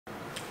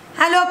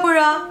Hello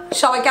পুরা,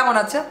 সবাই কেমন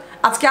আছো?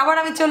 আজকে আবার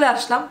আমি চলে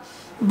আসলাম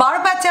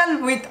পেচাল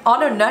উইথ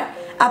অনন্যার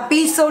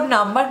এপিসোড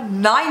নাম্বার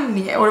 9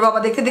 নিয়ে। ওর বাবা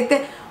দেখতে দেখতে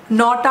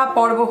 9টা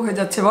পর্ব হয়ে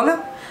যাচ্ছে বলো।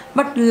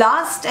 বাট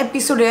লাস্ট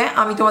এপিসোডে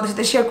আমি তোমাদের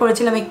সাথে শেয়ার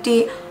করেছিলাম একটি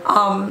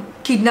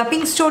কিডন্যাপিং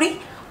স্টোরি।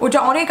 ওটা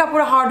অনেক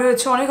আপুরা হার্ড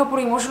হয়েছে, অনেক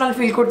আপুরা ইমোশনাল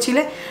ফিল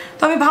করছিলে।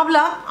 তো আমি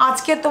ভাবলাম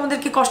আজকে আর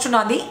তোমাদেরকে কষ্ট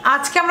না দিই।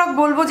 আজকে আমরা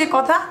বলবো যে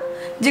কথা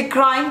যে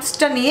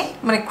ক্রাইমসটা নিয়ে,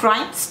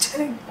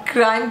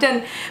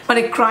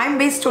 মানে ক্রাইম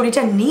বেস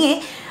স্টোরিটা নিয়ে।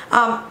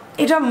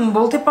 এটা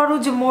বলতে পারো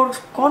যে মোর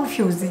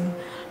কনফিউজিং।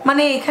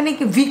 মানে এখানে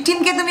কি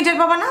ভিকটিমকে তুমি টের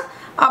পাবা না,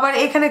 আবার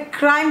এখানে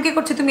ক্রাইমকে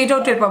করছে তুমি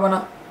এটাও টের পাবা না।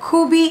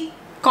 খুবই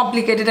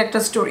কমপ্লিকেটেড একটা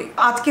স্টোরি।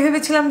 আজকে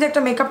ভেবেছিলাম যে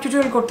একটা মেকআপ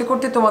টিউটোরিয়াল করতে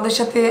করতে তোমাদের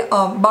সাথে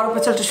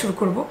পেচালটা শুরু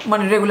করব,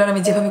 মানে রেগুলার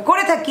আমি যেভাবে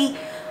করে থাকি।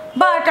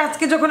 বাট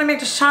আজকে যখন আমি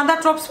একটা সাদা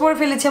টপস পরে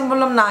ফেলেছি, আমি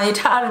বললাম না,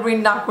 এটা আর উইন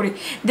না করি।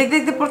 দেখতে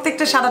দেখতে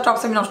প্রত্যেকটা সাদা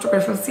টপস আমি নষ্ট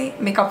করে ফেলছি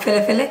মেকআপ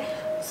ফেলে ফেলে।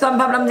 সো আমি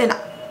ভাবলাম যে না,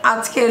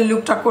 আজকে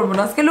লুকটা করবো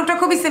না। আজকে লুকটা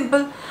খুবই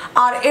সিম্পল।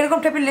 আর এরকম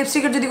টাইপের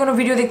লিপস্টিকের যদি কোনো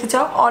ভিডিও দেখতে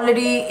চাও,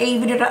 অলরেডি এই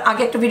ভিডিওটার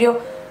আগে একটা ভিডিও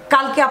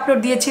কালকে আপলোড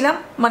দিয়েছিলাম,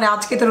 মানে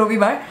আজকে তো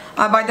রবিবার।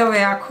 বাই দ্য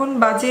ওয়ে এখন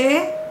বাজে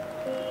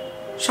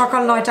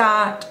সকাল 9টা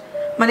 8।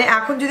 মানে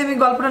এখন যদি আমি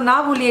গল্পটা না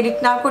বলি, এডিট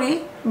না করি,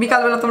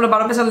 বিকালবেলা তোমরা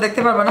পেচাল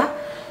দেখতে পারবে না।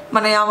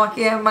 মানে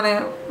আমাকে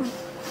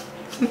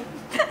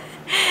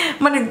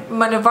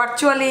মানে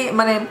ভার্চুয়ালি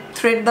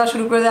থ্রেড দেওয়া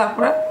শুরু করে দেয়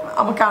আপনারা,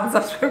 আমাকে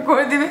আনসাবস্ক্রাইব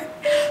করে দিবে।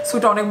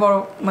 শ্যুট অনেক বড়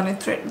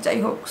থ্রেড, যাই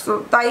হোক। সো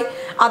তাই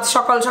আজ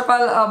সকাল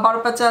সকাল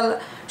পেচাল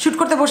শ্যুট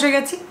করতে বসে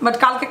গেছি। বাট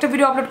কালকে একটা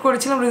ভিডিও আপলোড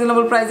করেছিলাম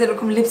রিজনেবল প্রাইসে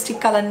এরকম লিপস্টিক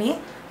কালার নিয়ে।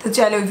 তো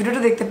চাইলে ওই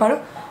ভিডিওটা দেখতে পারো।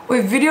 ওই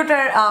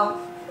ভিডিওটার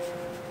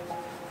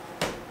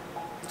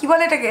কি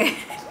বলে এটাকে,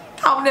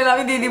 থাম্বনেল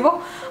আমি দিয়ে দিব।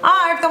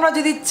 আর তোমরা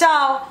যদি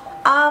চাও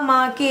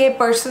আমাকে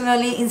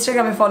পার্সোনালি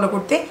ইনস্টাগ্রামে ফলো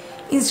করতে,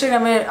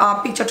 ইনস্টাগ্রামের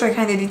পিকচারটা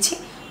এখানে দিয়ে দিচ্ছি।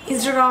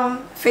 ইনস্টাগ্রাম,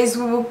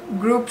 ফেসবুক,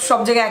 গ্রুপ সব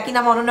জায়গায় একই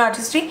নাম, অনন্য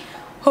আর্টিস্ট্রি।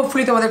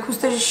 হোপফুলি তোমাদের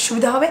খুঁজতে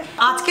সুবিধা হবে।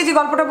 আজকে যে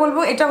গল্পটা বলবো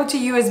এটা হচ্ছে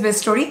ইউএস বেস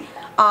স্টোরি।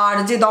 আর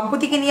যে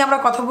দম্পতিকে নিয়ে আমরা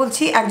কথা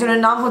বলছি, একজনের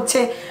নাম হচ্ছে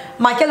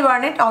মাইকেল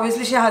বার্নেট,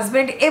 অবভিয়াসলি সে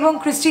হাজব্যান্ড, এবং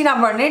ক্রিস্টিনা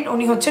বার্নেট,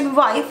 উনি হচ্ছেন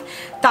ওয়াইফ।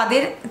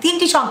 তাদের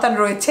 3টি সন্তান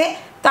রয়েছে।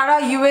 তারা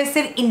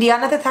ইউএসের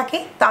ইন্ডিয়ানাতে থাকে।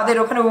 তাদের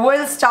ওখানে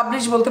ওয়েল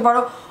স্টাবলিশ বলতে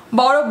পারো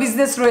বড়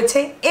বিজনেস রয়েছে।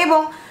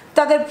 এবং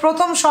তাদের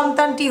প্রথম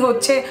সন্তানটি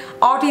হচ্ছে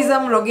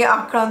অটিজম রোগে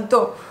আক্রান্ত।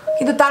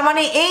 কিন্তু তার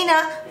মানে এই না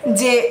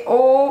যে ও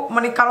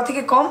কারো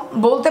থেকে কম।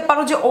 বলতে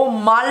পারো যে ও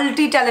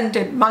মাল্টি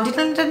ট্যালেন্টেড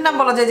না,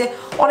 বলা যায় যে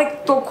অনেক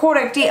তোখর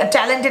একটি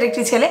ট্যালেন্টেড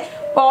একটি ছেলে।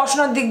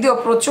 পড়াশোনার দিক দিয়েও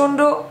প্রচণ্ড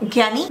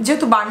জ্ঞানী।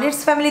 যেহেতু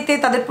বার্নেটস ফ্যামিলিতে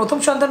তাদের প্রথম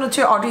সন্তান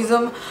হচ্ছে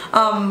অটিজম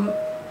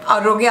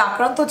রোগে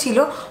আক্রান্ত ছিল,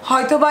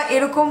 হয়তোবা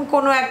এরকম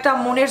কোনো একটা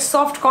মনের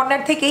সফট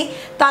কর্নার থেকেই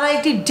তারা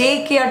একটি ডে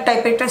কেয়ার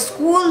টাইপের একটা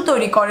স্কুল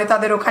তৈরি করে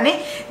তাদের ওখানে,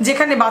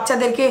 যেখানে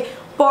বাচ্চাদেরকে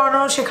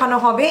পড়ানো শেখানো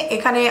হবে।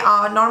 এখানে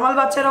নর্মাল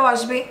বাচ্চারাও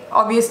আসবে,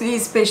 অবভিয়াসলি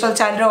স্পেশাল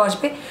চাইল্ডরাও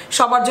আসবে,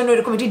 সবার জন্য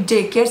এরকম একটি ডে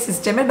কেয়ার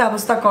সিস্টেমের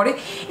ব্যবস্থা করে।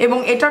 এবং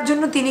এটার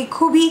জন্য তিনি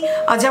খুবই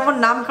যেমন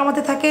নাম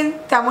কামাতে থাকেন,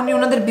 তেমনই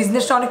ওনাদের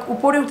বিজনেসটা অনেক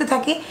উপরে উঠতে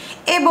থাকে।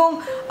 এবং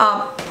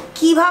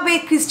কিভাবে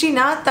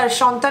ক্রিস্টিনা তার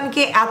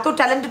সন্তানকে এত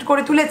ট্যালেন্টেড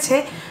করে তুলেছে,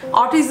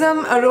 অটিজম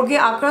রোগে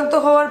আক্রান্ত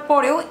হওয়ার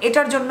পরেও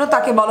এটার জন্য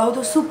তাকে বলা হতো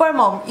সুপার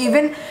মম।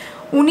 ইভেন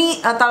উনি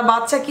তার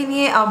বাচ্চাকে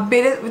নিয়ে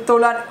বেড়ে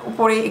তোলার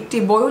উপরে একটি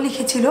বইও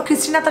লিখেছিল।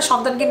 ক্রিস্টিনা তার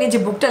সন্তানকে নিয়ে যে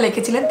বুকটা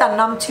লিখেছিলেন তার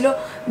নাম ছিল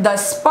দ্য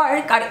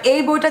স্পার্ক। আর এই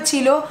বইটা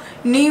ছিল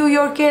নিউ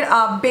ইয়র্কের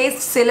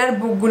বেস্ট সেলার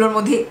বুকগুলোর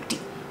মধ্যে একটি।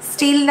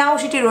 স্টিল নাও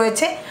সেটি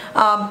রয়েছে,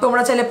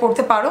 তোমরা চাইলে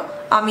পড়তে পারো।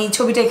 আমি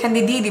ছবিটা এখান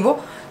দিয়ে দিব।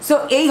 সো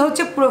এই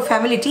হচ্ছে পুরো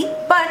ফ্যামিলিটি।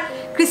 বাট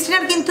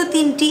ক্রিস্টিনার কিন্তু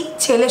 3টি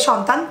ছেলে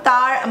সন্তান।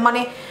 তার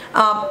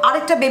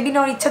আরেকটা বেবি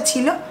নেওয়ার ইচ্ছা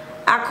ছিল।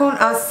 এখন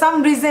সাম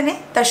রিজনে,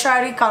 তার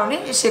শারীরিক কারণে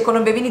সে কোনো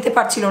বেবি নিতে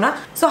পারছিল না।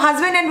 So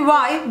husband and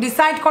wife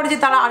decide করে যে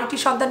তারা আরেকটি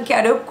সন্তানকে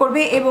অ্যাডপ্ট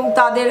করবে এবং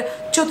তাদের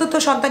 4র্থ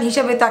সন্তান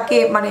হিসেবে তাকে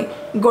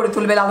গড়ে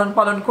তুলবে লালন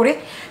পালন করে।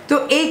 তো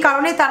এই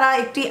কারণে তারা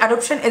একটি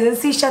অ্যাডপশন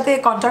এজেন্সির সাথে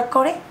কন্ট্যাক্ট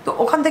করে। তো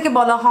ওখান থেকে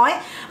বলা হয়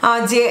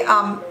যে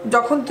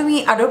যখন তুমি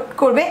অ্যাডপ্ট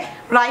করবে,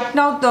 রাইট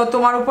নাও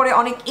তোমার উপরে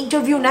অনেক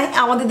ইন্টারভিউ নেয়।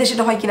 আমাদের দেশে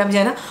এটা হয় কিনা আমি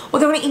জানি না।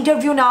 ওদের ওখানে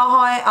ইন্টারভিউ নেওয়া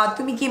হয়,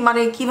 তুমি কি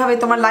কীভাবে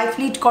তোমার লাইফ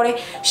লিড করে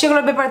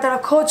সেগুলোর ব্যাপারে তারা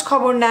খোঁজ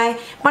খবর নেয়।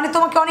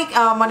 তোমাকে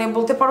অনেক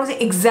বলতে পারো যে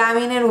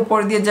এক্সামিনের উপর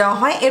দিয়ে যাওয়া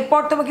হয়।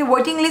 এরপর তোমাকে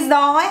ওয়েটিং লিস্ট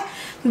দেওয়া হয়,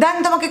 দেন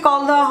তোমাকে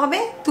কল দেওয়া হবে।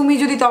 তুমি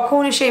যদি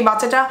তখন সেই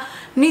বাচ্চাটা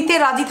নিতে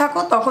রাজি থাকো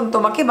তখন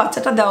তোমাকে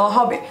বাচ্চাটা দেওয়া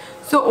হবে।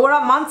 সো ওরা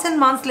মান্থস অ্যান্ড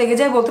মান্থস লেগে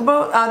যায়, বলতে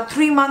পারো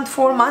 3 মান্থ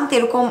 4 মান্থ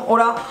এরকম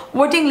ওরা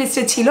ওয়েটিং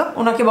লিস্টে ছিল।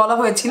 ওনাকে বলা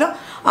হয়েছিল,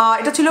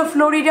 এটা ছিল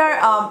ফ্লোরিডার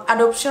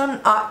অ্যাডপশন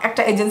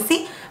একটা এজেন্সি,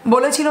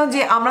 বলেছিল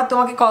যে আমরা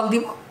তোমাকে কল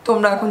দিব,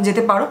 তোমরা এখন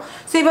যেতে পারো।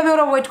 সো এইভাবে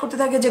ওরা ওয়েট করতে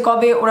থাকে যে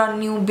কবে ওরা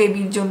নিউ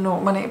বেবির জন্য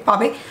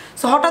পাবে।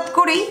 সো হঠাৎ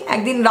করেই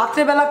একদিন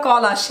রাত্রেবেলা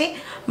কল আসে,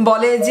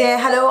 বলে যে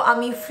হ্যালো,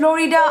 আমি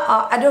ফ্লোরিডা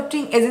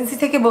অ্যাডপ্টিং এজেন্সি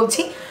থেকে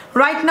বলছি।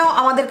 রাইট নাও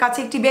আমাদের কাছে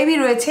একটি বেবি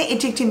রয়েছে,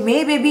 এটি একটি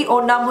মেয়ে বেবি,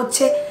 ওর নাম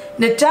হচ্ছে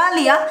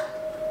নেটালিয়া,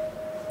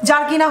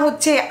 যার কিনা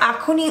হচ্ছে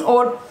এখনই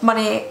ওর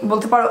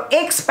বলতে পারো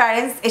এক্স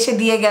প্যারেন্টস এসে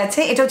দিয়ে গেছে।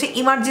 এটা হচ্ছে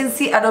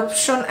ইমার্জেন্সি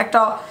অ্যাডপশন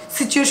একটা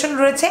সিচুয়েশন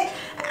রয়েছে।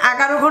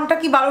 11 ঘন্টা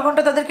কি 12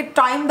 ঘন্টা তাদেরকে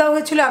টাইম দেওয়া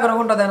হয়েছিল। 11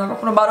 ঘন্টা দেয় না,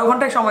 কখনো 12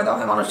 ঘন্টায় সময় দেওয়া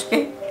হয় মানুষকে।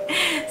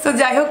 সো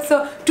যাই হোক, সো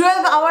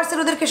 12 আওয়ার্সের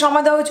ওদেরকে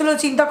সময় দেওয়া হয়েছিল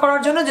চিন্তা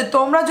করার জন্য যে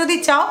তোমরা যদি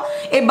চাও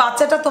এই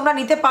বাচ্চাটা তোমরা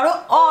নিতে পারো,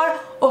 আর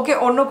ওকে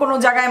অন্য কোনো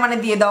জায়গায় মানে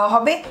দিয়ে দেওয়া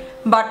হবে।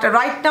 বাট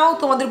রাইট নাও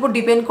তোমাদের উপর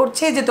ডিপেন্ড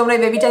করছে যে তোমরা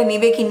এই বেবিটা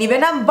নিবে কি নিবে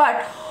না। বাট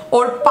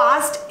ওর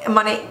পাস্ট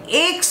মানে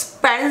এক্স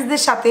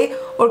প্যারেন্টসদের সাথে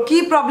ওর কী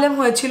প্রবলেম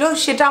হয়েছিল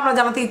সেটা আমরা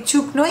জানাতে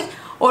ইচ্ছুক নই।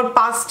 ওর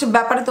পাস্ট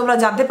ব্যাপারে তোমরা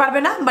জানতে পারবে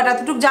না, বাট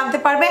এতটুকু জানতে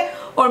পারবে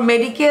ওর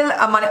মেডিকেল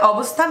মানে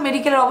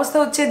মেডিকেলের অবস্থা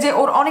হচ্ছে যে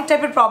ওর অনেক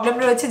টাইপের প্রবলেম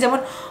রয়েছে, যেমন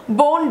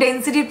বোন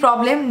ডেন্সিটির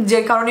প্রবলেম, যে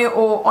কারণে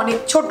ও অনেক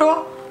ছোট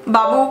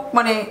বাবু,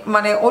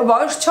 মানে ওর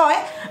বয়স 6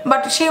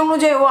 বাট সেই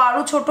অনুযায়ী ও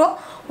আরও ছোট,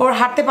 ওর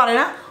হাঁটতে পারে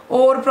না,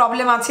 ওর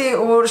প্রবলেম আছে,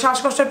 ওর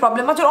শ্বাসকষ্টের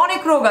প্রবলেম আছে, ওর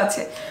অনেক রোগ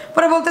আছে।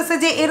 পরে বলতেছে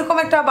যে এরকম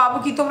একটা বাবু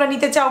কি তোমরা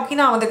নিতে চাও কি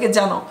না আমাদেরকে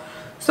জানো।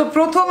 সো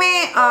প্রথমে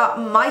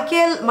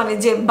মাইকেল মানে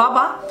যে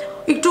বাবা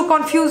একটু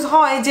কনফিউজ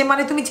হয় যে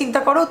মানে তুমি চিন্তা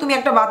করো তুমি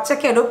একটা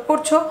বাচ্চাকে অ্যাডপ্ট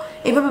করছো,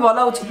 এভাবে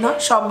বলা উচিত না,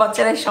 সব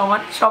বাচ্চারাই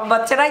সমান, সব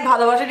বাচ্চারাই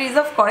ভালোবাসা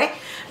ডিজার্ভ করে।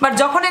 বাট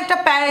যখন একটা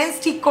প্যারেন্টস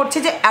ঠিক করছে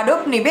যে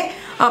অ্যাডপ্ট নেবে,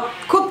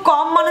 খুব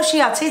কম মানুষই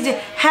আছে যে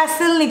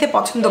হ্যাসেল নিতে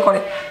পছন্দ করে।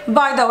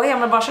 বাই দ্য ওয়ে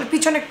আমার বাসার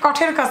পিছনে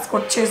কাঠের কাজ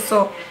করছে, সো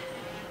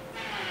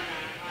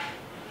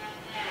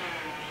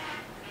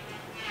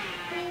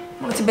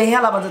মনে হচ্ছে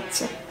বেহাল আওয়াজ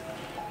হচ্ছে।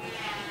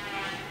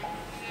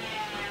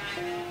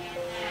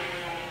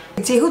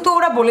 যেহেতু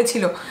ওরা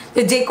বলেছিল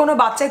যে যে কোনো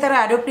বাচ্চাই তারা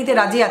অ্যাডপ্ট নিতে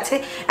রাজি আছে,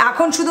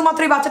 এখন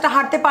শুধুমাত্র এই বাচ্চাটা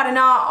হাঁটতে পারে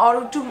না আর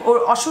একটু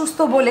অসুস্থ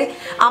বলে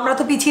আমরা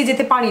তো পিছিয়ে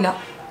যেতে পারি না।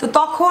 তো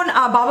তখন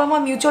বাবা মা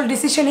মিউচুয়াল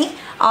ডিসিশনই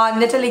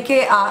নেটালিকে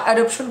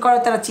অ্যাডপশন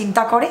করার তারা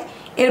চিন্তা করে।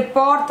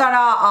 এরপর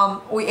তারা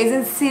ওই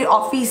এজেন্সির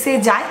অফিসে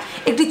যায়,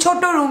 একটি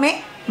ছোট রুমে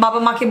বাবা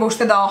মাকে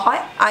বসতে দেওয়া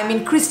হয়, আই মিন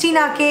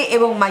ক্রিস্টিনাকে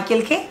এবং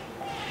মাইকেলকে।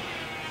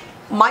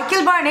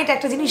 মাইকেল বার্নেট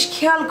একটা জিনিস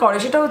খেয়াল করে,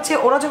 সেটা হচ্ছে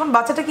ওরা যখন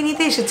বাচ্চাটাকে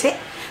নিতে এসেছে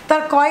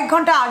তার কয়েক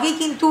ঘন্টা আগেই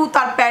কিন্তু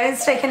তার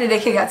প্যারেন্টসরা এখানে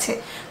রেখে গেছে।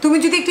 তুমি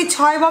যদি একটি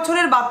 6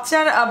 বছরের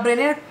বাচ্চার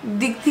ব্রেনের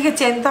দিক থেকে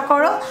চিন্তা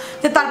করো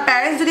যে তার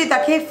প্যারেন্টস যদি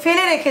তাকে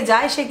ফেলে রেখে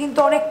যায়, সে কিন্তু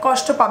অনেক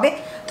কষ্ট পাবে,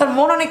 তার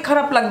মন অনেক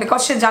খারাপ লাগবে,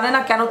 কারণ সে জানে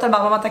না কেন তার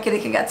বাবা মা তাকে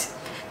রেখে গেছে,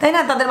 তাই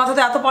না? তাদের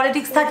মাথাতে এত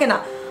পলিটিক্স থাকে না।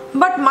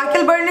 বাট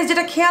মাইকেল বার্নেট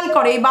যেটা খেয়াল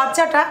করে, এই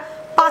বাচ্চাটা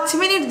 5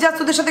 মিনিট যা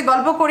তোদের সাথে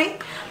গল্প করি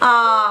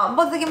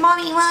বলতে থাকে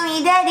মামি মামি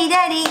ড্যাডি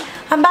ড্যাডি,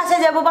 আমি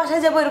বাসায়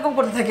যাবো এরকম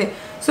করতে থাকে।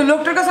 সো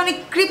লোকটার কাছে অনেক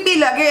ক্রিপি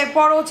লাগে।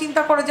 এরপরও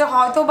চিন্তা করে যে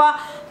হয়তো বা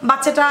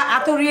বাচ্চাটা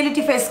এত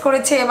রিয়েলিটি ফেস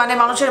করেছে, মানে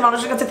মানুষের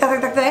কাছে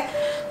থাকতে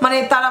মানে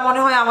তারা মনে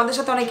হয় আমাদের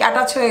সাথে অনেক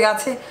অ্যাটাচ হয়ে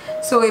গেছে,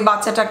 সো এই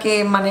বাচ্চাটাকে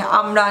মানে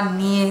আমরা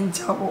নিয়ে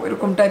যাব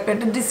এরকম টাইপের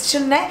একটা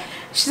ডিসিশন নেয়।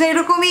 সে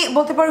এরকমই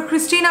বলতে পারো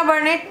ক্রিস্টিনা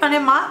বার্নেট মানে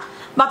মা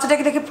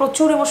বাচ্চাটাকে দেখে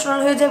প্রচুর ইমোশনাল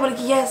হয়ে যায়, বলে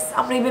কি ইয়েস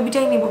আমরা এই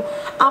বেবিটাই নিব,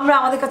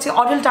 আমাদের কাছে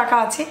অডেল টাকা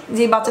আছে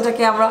যে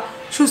বাচ্চাটাকে আমরা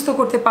সুস্থ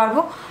করতে পারবো,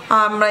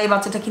 আমরা এই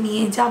বাচ্চাটাকে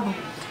নিয়ে যাব।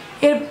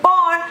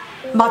 এরপর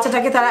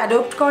বাচ্চাটাকে তারা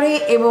অ্যাডপ্ট করে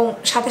এবং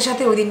সাথে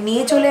সাথে ওই দিন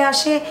নিয়ে চলে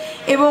আসে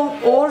এবং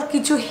ওর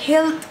কিছু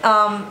হেলথ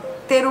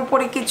এর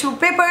উপরে কিছু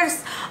পেপারস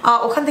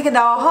ওখান থেকে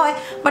দেওয়া হয়।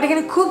 বাট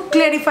এখানে খুব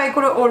ক্লিয়ারিফাই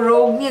করে ওর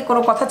রোগ নিয়ে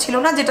কোনো কথা ছিল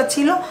না, যেটা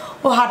ছিল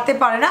ও হাঁটতে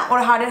পারে না, ওর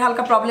হাড়ের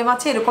হালকা প্রবলেম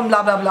আছে, এরকম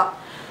ব্লা ব্লা ব্লা।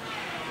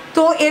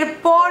 তো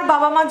এরপর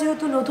বাবা মা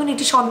যেহেতু নতুন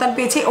একটি সন্তান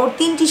পেয়েছে, ওর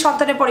 3টি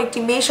সন্তানের পর একটি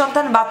মেয়ে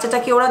সন্তান,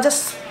 বাচ্চাটাকে ওরা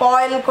জাস্ট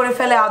স্পয়েল করে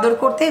ফেলে আদর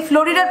করতে।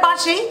 ফ্লোরিডার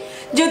পাশেই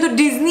যেহেতু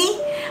ডিজনি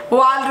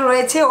ওয়ার্ল্ড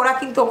রয়েছে, ওরা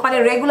কিন্তু ওখানে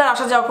রেগুলার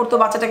আসা যাওয়া করতো,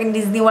 বাচ্চাটাকে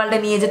ডিজনি ওয়ার্ল্ডে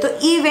নিয়ে যেত।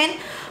 ইভেন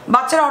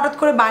বাচ্চারা হঠাৎ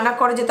করে বায়না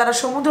করে যে তারা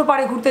সমুদ্র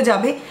পাড়ে ঘুরতে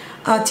যাবে।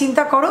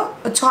 চিন্তা করো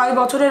 6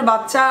 বছরের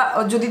বাচ্চা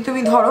যদি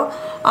তুমি ধরো,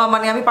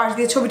 মানে আমি পাশ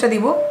দিয়ে ছবিটা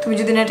দিব, তুমি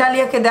যদি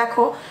নেটালিয়াকে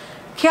দেখো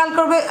খেয়াল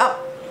করবে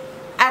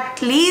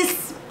অ্যাটলিস্ট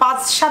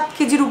 5-7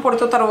 কেজির উপরে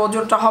তো তার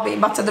ওজনটা হবে।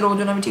 বাচ্চাদের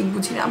ওজন আমি ঠিক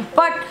বুঝি না,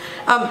 বাট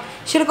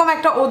সেরকম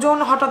একটা ওজন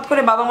হঠাৎ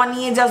করে বাবা মা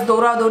নিয়ে জাস্ট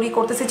দৌড়াদৌড়ি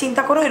করতেছে,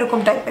 চিন্তা করো এরকম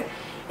টাইপের।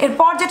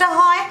 এরপর যেটা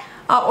হয়,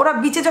 ওরা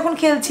বিচে যখন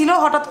খেলছিল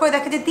হঠাৎ করে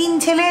দেখে যে 3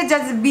 ছেলে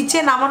জাস্ট বিচে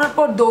নামানোর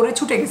পর দৌড়ে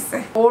ছুটে গেছে।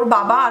 ওর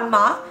বাবা আর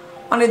মা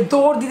মানে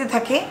দৌড় দিতে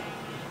থাকে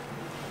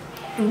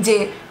যে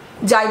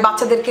যাই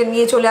বাচ্চাদেরকে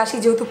নিয়ে চলে আসি,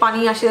 যেহেতু পানি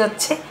আসে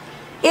যাচ্ছে।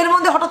 এর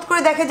মধ্যে হঠাৎ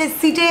করে দেখে যে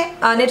সিটে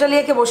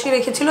নেটালিয়াকে বসিয়ে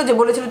রেখেছিল, যে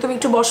বলেছিল তুমি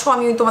একটু বসো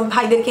আমি তোমার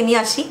ভাইদেরকে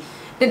নিয়ে আসি।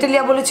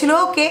 নেটালিয়া বলেছিল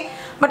ওকে,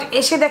 বাট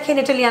এসে দেখে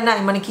নেটালিয়া নাই,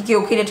 মানে কি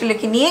ওকে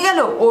নেটালিয়াকে নিয়ে গেল।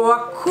 ওরা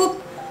খুব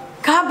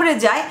ঘাবড়ে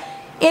যায়।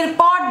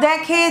 এরপর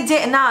দেখে যে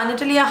না,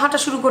 নেটালিয়া হাঁটা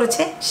শুরু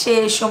করেছে, সে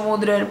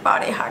সমুদ্রের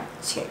পাড়ে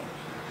হাঁটছে।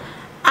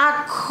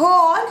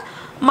 এখন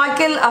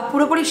মাইকেল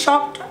পুরোপুরি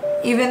শকড,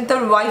 ইভেন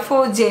তোর ওয়াইফও,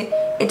 যে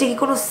এটা কি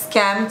কোনো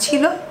স্ক্যাম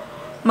ছিল,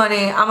 মানে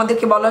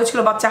আমাদেরকে বলা হয়েছিল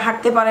বাচ্চা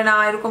হাঁটতে পারে না,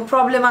 এরকম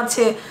প্রবলেম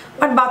আছে,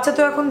 বাট বাচ্চা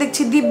তো এখন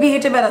দেখছি দিব্যি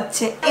হেঁটে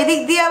বেড়াচ্ছে। এদিক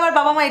দিয়ে আবার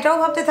বাবা মা এটাও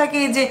ভাবতে থাকে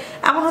যে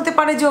এমন হতে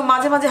পারে যে ও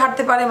মাঝে মাঝে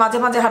হাঁটতে পারে, মাঝে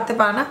মাঝে হাঁটতে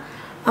পারে না।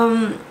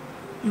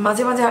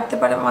 মাঝে মাঝে হাঁটতে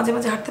পারে, মাঝে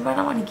মাঝে হাঁটতে পারে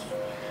না মানে কি,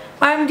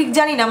 আমি ঠিক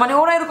জানি না, মানে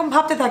ওরা এরকম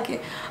ভাবতে থাকে।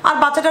 আর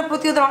বাচ্চাটার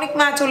প্রতি ওদের অনেক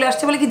মায়া চলে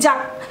আসছে, বলে কি যাক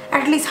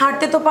অ্যাটলিস্ট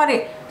হাঁটতে তো পারে,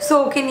 সো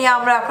ওকে নিয়ে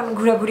আমরা এখন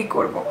ঘোরাঘুরি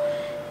করব।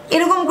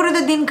 এরকম করে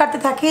তো দিন কাটতে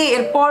থাকে।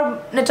 এরপর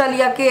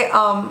নেটালিয়াকে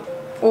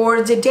ওর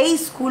যে ডে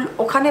স্কুল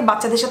ওখানে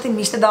বাচ্চাদের সাথে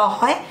মিশতে দেওয়া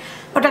হয়।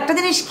 বাট একটা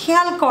জিনিস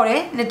খেয়াল করে,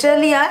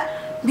 নেটালিয়ার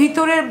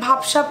ভিতরের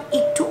ভাবসাব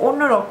একটু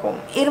অন্যরকম।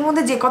 এর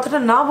মধ্যে যে কথাটা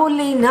না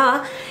বললেই না,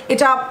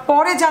 এটা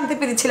পরে জানতে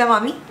পেরেছিলাম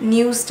আমি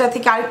নিউজটা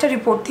থেকে, আরেকটা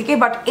রিপোর্ট থেকে,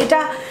 বাট এটা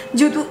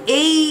যেহেতু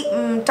এই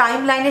টাইম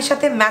লাইনের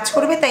সাথে ম্যাচ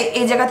করবে তাই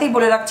এই জায়গাতেই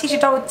বলে রাখছি।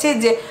 সেটা হচ্ছে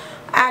যে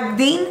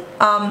একদিন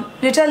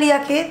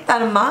নেটালিয়াকে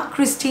তার মা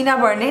ক্রিস্টিনা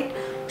বার্নেট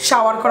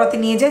শাওয়ার করাতে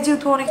নিয়ে যায়,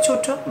 যেহেতু অনেক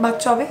ছোট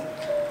বাচ্চা হবে।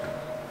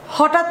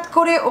 হঠাৎ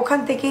করে ওখান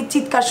থেকে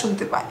চিৎকার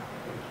শুনতে পায়,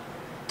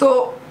 তো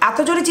এত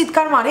জোরে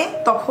চিৎকার মারে,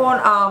 তখন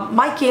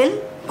মাইকেল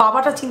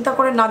বাবাটা চিন্তা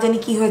করে না জানি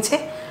কি হয়েছে,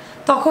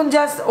 তখন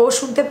জাস্ট ও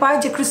শুনতে পায়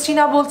যে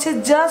ক্রিস্টিনা বলছে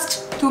জাস্ট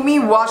তুমি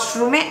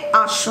ওয়াশরুমে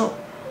আসো।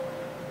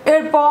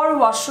 এরপর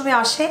ওয়াশরুমে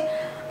আসে,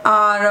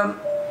 আর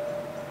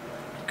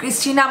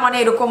ক্রিস্টিনা মানে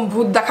এরকম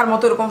ভূত দেখার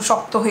মতো এরকম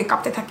শক্ত হয়ে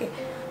কাঁপতে থাকে।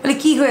 বলে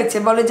কি হয়েছে,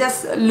 বলে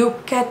just look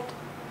at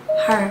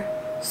her.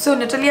 So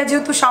নেটালিয়া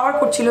যেহেতু শাওয়ার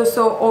করছিল,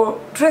 সো ও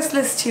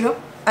ড্রেসলেস ছিল,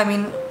 আই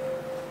মিন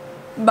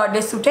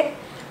বার্থডে স্যুটে।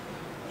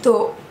 তো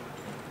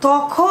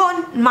তখন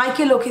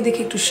মাইকেল ওকে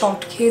দেখে একটু শক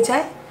খেয়ে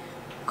যায়,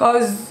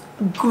 কজ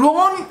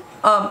গ্রোন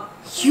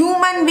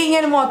হিউম্যান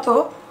বিংয়ের মতো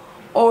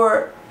ওর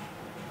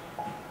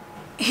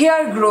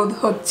হেয়ার গ্রোথ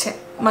হচ্ছে,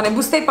 মানে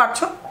বুঝতেই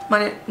পারছো,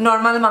 মানে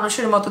নর্মাল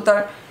মানুষের মতো তার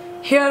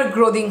হেয়ার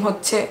গ্রোথিং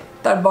হচ্ছে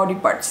তার বডি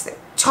পার্টসে।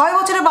 6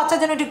 বছরের বাচ্চার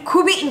জন্য এটি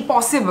খুবই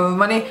ইম্পসিবল,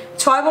 মানে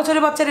 6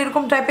 বছরের বাচ্চার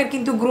এরকম টাইপের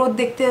কিন্তু গ্রোথ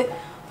দেখতে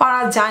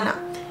পারা যায় না।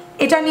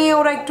 এটা নিয়ে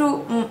ওরা একটু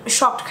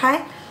শক খায়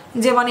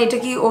যে মানে এটা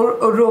কি ওর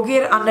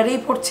রোগের আন্ডারেই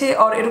পড়ছে,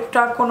 আর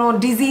এরকমটা কোনো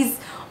ডিজিজ,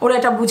 ওরা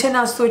এটা বুঝে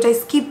না, সো এটা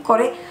স্কিপ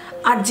করে।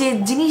 আর যে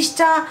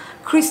জিনিসটা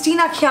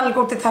ক্রিস্টিনা খেয়াল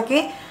করতে থাকে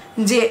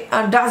যে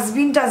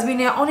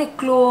ডাস্টবিনে অনেক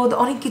ক্লোথ,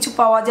 অনেক কিছু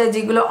পাওয়া যায়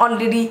যেগুলো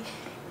অলরেডি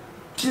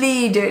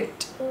প্লিডেড,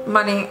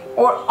 মানে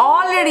ওর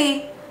অলরেডি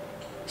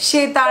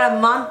সে তার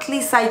মান্থলি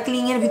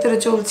সাইক্লিংয়ের ভিতরে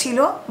চলছিল,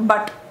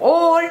 বাট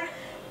ওর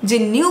যে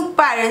নিউ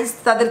প্যারেন্টস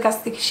তাদের কাছ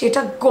থেকে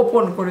সেটা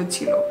গোপন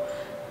করেছিল।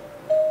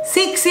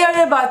 6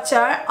 ইয়ারের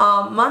বাচ্চার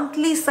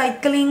মান্থলি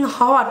সাইক্লিং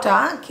হওয়াটা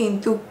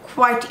কিন্তু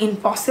কোয়াইট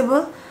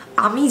ইম্পসিবল।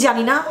 আমি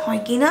জানি না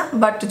হয় কি না,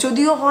 বাট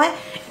যদিও হয়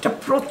এটা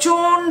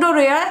প্রচণ্ড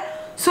রেয়ার।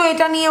 সো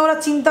এটা নিয়ে ওরা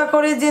চিন্তা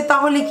করে যে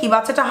তাহলে কি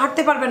বাচ্চাটা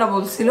হাঁটতে পারবে না,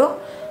 বলছিল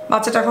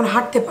বাচ্চাটা এখন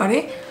হাঁটতে পারে।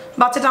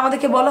 বাচ্চাটা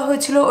আমাদেরকে বলা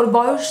হয়েছিল ওর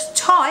বয়স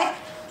 6,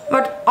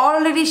 but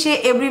already say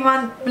every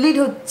month bleed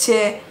হচ্ছে,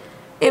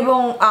 এবং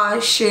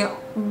সে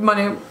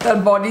মানে তার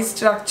বডি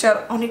স্ট্রাকচার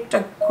অনেকটা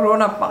গ্রোন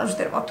আপ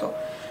মানুষদের মতো।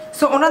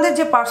 সো ওনাদের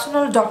যে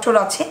পার্সোনাল ডক্টর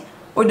আছে,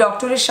 ওই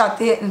ডক্টরের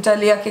সাথে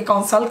নেটালিয়াকে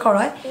কনসাল্ট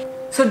করায়।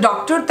 সো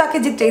ডক্টর তাকে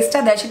যে টেস্টটা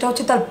দেয় সেটা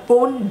হচ্ছে তার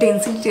বোন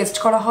ডেন্সিটি টেস্ট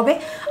করা হবে।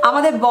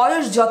 আমাদের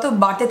বয়স যত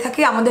বাড়তে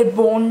থাকে আমাদের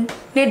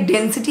বোনের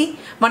ডেন্সিটি,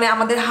 মানে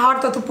আমাদের হাড়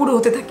তত পুরো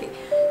হতে থাকে।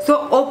 সো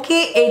ওকে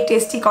এই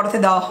টেস্টটি করাতে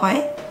দেওয়া হয়।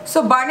 সো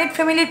বার্নেট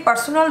ফ্যামিলির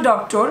পার্সোনাল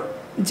ডক্টর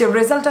যে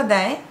রেজাল্টটা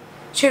দেয়,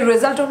 সেই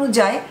রেজাল্ট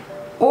অনুযায়ী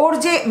ওর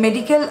যে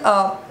মেডিকেল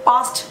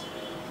পাস্ট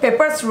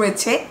পেপারস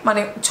রয়েছে,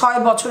 মানে 6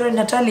 বছরের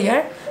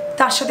নেটালিয়ার,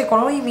 তার সাথে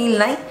কোনোই মিল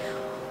নাই।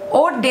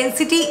 ওর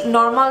ডেন্সিটি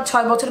নর্মাল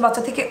 6 বছর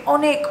বাচ্চা থেকে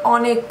অনেক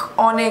অনেক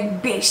অনেক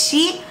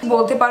বেশি,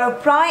 বলতে পারো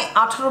প্রায়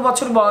 18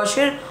 বছর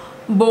বয়সের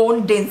বোন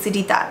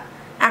ডেন্সিটি তার।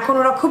 এখন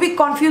ওরা খুবই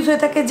কনফিউজ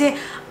হয়ে থাকে যে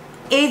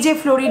এই যে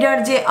ফ্লোরিডার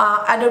যে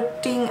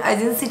অ্যাডপ্টিং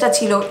এজেন্সিটা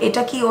ছিল,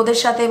 এটা কি ওদের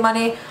সাথে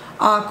মানে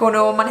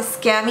কোনো মানে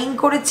স্ক্যামিং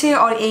করেছে,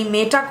 আর এই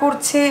মেয়েটা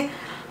করছে,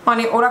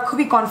 মানে ওরা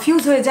খুবই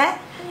কনফিউজ হয়ে যায়।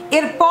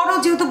 এরপরও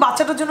যেহেতু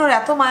বাচ্চাটার জন্য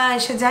এত মায়া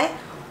এসে যায়,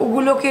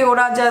 ওগুলোকে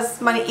ওরা জাস্ট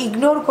মানে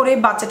ইগনোর করে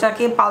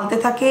বাচ্চাটাকে পালতে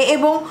থাকে,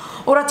 এবং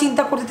ওরা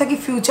চিন্তা করতে থাকে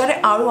ফিউচারে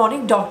আরও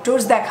অনেক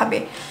ডক্টরস দেখাবে।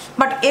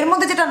 বাট এর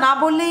মধ্যে যেটা না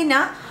বললেই না,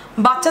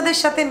 বাচ্চাদের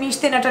সাথে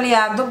মিশতে নেটালিয়া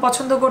একদম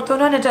পছন্দ করতো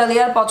না।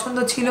 নেটালিয়ার পছন্দ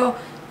ছিল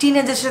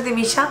টিনেজের সাথে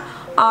মিশা,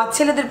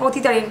 ছেলেদের প্রতি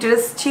তার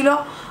ইন্টারেস্ট ছিল,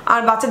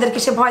 আর বাচ্চাদেরকে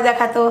সে ভয়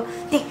দেখাতো,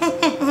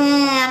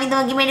 আমি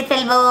তোমাকে মেরে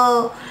ফেলবো,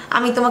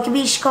 আমি তোমাকে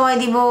বিষ খাওয়াই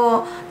দিব,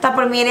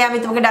 তারপর মেরে আমি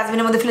তোমাকে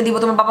ডাস্টবিনের মধ্যে ফেলে দিব,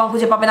 তোমার বাবা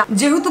খুঁজে পাবে না।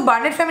 যেহেতু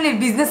বার্নেট ফ্যামিলির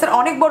বিজনেসের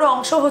অনেক বড়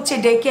অংশ হচ্ছে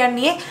ডে কেয়ার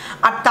নিয়ে,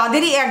 আর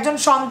তাদেরই একজন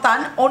সন্তান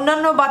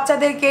অন্যান্য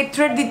বাচ্চাদেরকে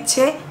থ্রেট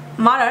দিচ্ছে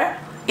মারার,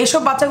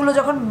 এসব বাচ্চাগুলো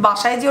যখন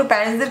বাসায় যে ওর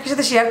প্যারেন্টসদের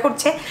সাথে শেয়ার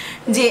করছে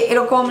যে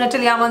এরকম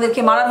নেটালিয়া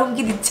আমাদেরকে মারার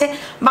হুমকি দিচ্ছে,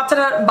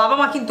 বাচ্চাটার বাবা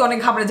মা কিন্তু অনেক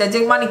ঘাবড়ে যায় যে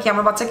মানে কি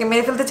আমার বাচ্চাকে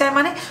মেরে ফেলতে চায়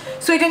মানে।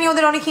 সো এটা নিয়ে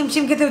ওদের অনেক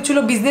হিমশিম খেতে হচ্ছিলো,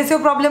 বিজনেসেও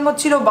প্রবলেম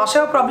হচ্ছিলো,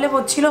 বাসায়ও প্রবলেম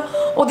হচ্ছিলো,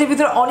 ওদের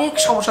ভিতরে অনেক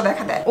সমস্যা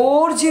দেখা দেয়।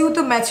 ওর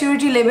যেহেতু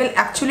ম্যাচুরিটি লেভেল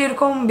অ্যাকচুয়ালি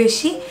এরকম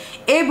বেশি,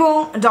 এবং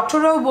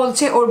ডক্টররাও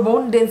বলছে ওর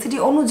বোন ডেন্সিটি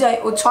অনুযায়ী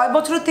ও 6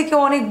 বছরের থেকে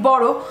অনেক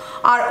বড়,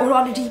 আর ওর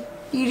অলরেডি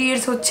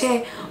পিরিয়ডস হচ্ছে,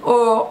 ও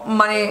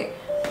মানে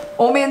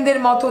ওমেনদের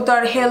মতো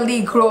তার হেলদি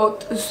গ্রোথ।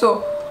 সো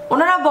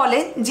ওনারা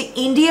বলেন যে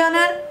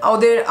ইন্ডিয়ানার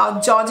ওদের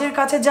জজের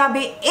কাছে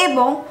যাবে,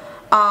 এবং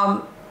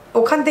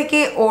ওখান থেকে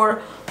ওর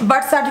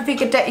বার্থ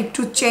সার্টিফিকেটটা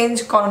একটু চেঞ্জ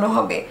করানো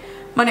হবে।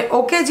 মানে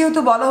ওকে যেহেতু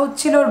বলা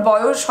হচ্ছিল ওর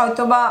বয়স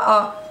হয়তো বা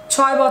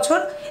 6 বছর,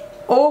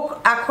 ও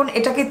এখন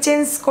এটাকে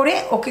চেঞ্জ করে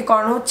ওকে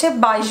করানো হচ্ছে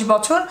 22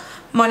 বছর,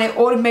 মানে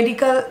ওর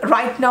মেডিকেল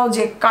রাইট নাও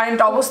যে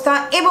কারেন্ট অবস্থা।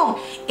 এবং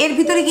এর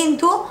ভিতরে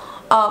কিন্তু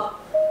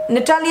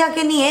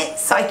নেটালিয়াকে নিয়ে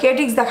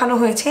সাইকিয়াট্রিক্স দেখানো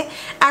হয়েছে।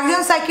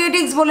 একজন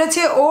সাইকিয়াট্রিক্স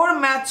বলেছে ওর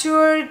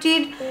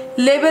ম্যাচুরিটির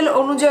লেভেল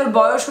অনুযায়ী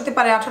বয়স হতে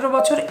পারে 18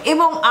 বছর,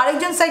 এবং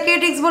আরেকজন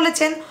সাইকিয়াট্রিক্স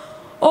বলেছেন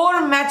ওর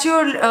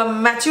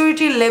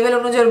ম্যাচুরিটির লেভেল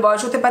অনুযায়ী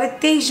বয়স হতে পারে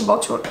 23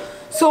 বছর।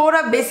 সো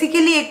ওরা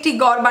বেসিক্যালি একটি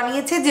গড়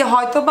বানিয়েছে যে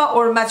হয়তো বা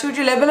ওর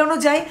ম্যাচুরিটি লেভেল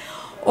অনুযায়ী,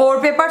 ওর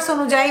পেপারস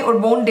অনুযায়ী, ওর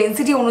বোন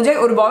ডেন্সিটি অনুযায়ী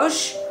ওর বয়স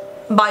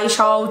 22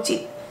 হওয়া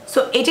উচিত। সো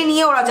এটি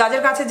নিয়ে ওরা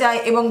জাজের কাছে যায়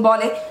এবং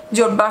বলে যে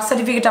ওর বার্থ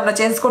সার্টিফিকেট আমরা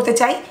চেঞ্জ করতে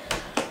চাই।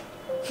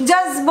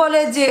 জাজ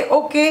বলে যে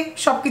ওকে,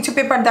 সব কিছু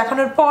পেপার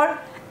দেখানোর পর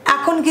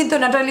এখন কিন্তু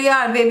নাটালিয়া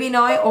আর বেবি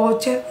নয়, ও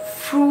হচ্ছে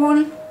ফুল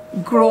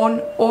গ্রোন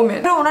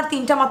ওমেন। ওনার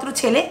 3টা মাত্র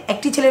ছেলে,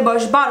 একটি ছেলের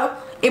বয়স 12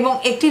 এবং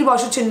একটির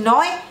বয়স হচ্ছে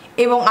 9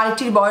 এবং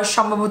আরেকটির বয়স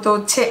সম্ভবত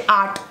হচ্ছে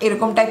 8,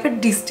 এরকম টাইপের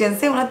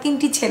ডিস্টেন্সে ওনার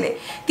 3টি ছেলে।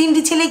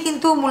 3টি ছেলেই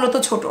কিন্তু মূলত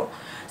ছোট।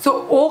 সো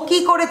ও কি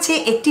করেছে,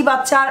 একটি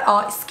বাচ্চার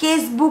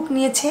স্কেচ বুক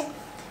নিয়েছে,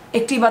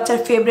 একটি বাচ্চার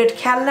ফেভারিট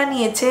খেলনা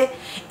নিয়েছে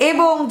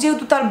এবং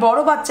যেহেতু তার বড়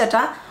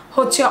বাচ্চাটা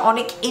হচ্ছে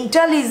অনেক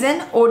ইন্টেলিজেন্ট,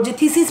 ওর যে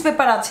থিসিস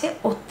পেপার আছে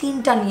ও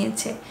 3টা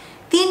নিয়েছে।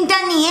 3টা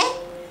নিয়ে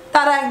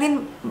তারা একদিন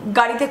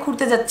গাড়িতে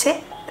ঘুরতে যাচ্ছে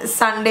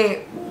সানডে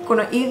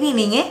কোনো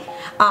ইভিনিংয়ে।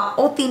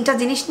 ও 3টা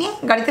জিনিস নিয়ে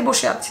গাড়িতে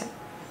বসে আছে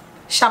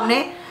সামনে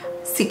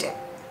সিটে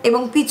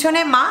এবং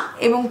পিছনে মা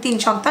এবং 3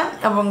 সন্তান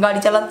এবং গাড়ি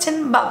চালাচ্ছেন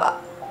বাবা।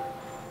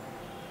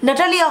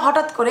 নাটালিয়া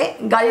হঠাৎ করে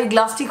গাড়ির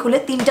গ্লাসটি খুলে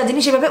 3টা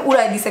জিনিস এভাবে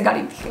উড়াই দিছে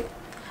গাড়ির দিকে,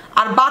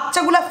 আর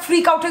বাচ্চাগুলা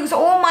ফ্রিক আউট হয়ে গেছে।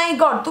 ও মাই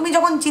গড, তুমি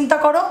যখন চিন্তা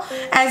করো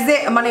অ্যাজ এ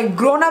মানে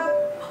গ্রোন আপ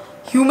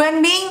হিউম্যান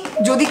বিং,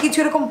 যদি কিছু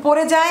এরকম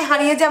পড়ে যায়,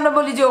 হারিয়ে যায়, আমরা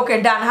বলি যে ওকে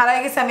ডান হারায়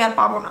গেছে, আমি আর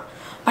পাবো না।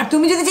 আর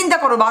তুমি যদি চিন্তা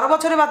করো 12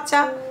 বছরের বাচ্চা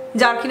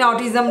যার কিনা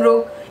অটিজম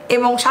রোগ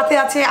এবং সাথে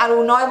আছে আরও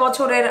 9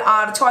 বছরের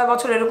আর 6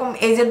 বছরের এরকম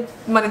এজের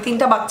মানে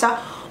 3টা বাচ্চা,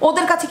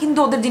 ওদের কাছে কিন্তু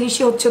ওদের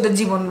জিনিসই হচ্ছে ওদের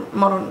জীবন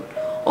মরণ।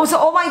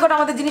 ও মাই গড,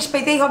 আমাদের জিনিস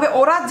পেতেই হবে।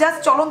 ওরা জাস্ট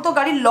চলন্ত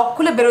গাড়ির লক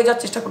খুলে বেরোয়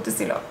যাওয়ার চেষ্টা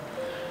করতেছিল।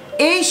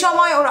 এই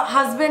সময় ওর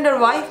হাজব্যান্ড আর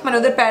ওয়াইফ মানে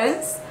ওদের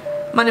প্যারেন্টস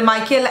মানে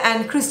মাইকেল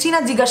অ্যান্ড ক্রিস্টিনা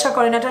জিজ্ঞাসা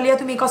করে, নাটালিয়া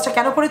তুমি এই কাজটা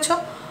কেন করেছো?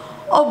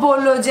 ও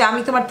বললো যে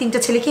আমি তোমার 3টা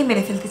ছেলেকেই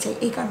মেরে ফেলতে চাই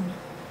এই কারণে।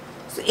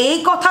 এই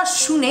কথা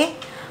শুনে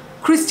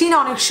ক্রিস্টিনা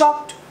অনেক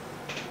শকড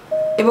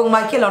এবং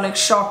মাইকেল অনেক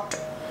শকড।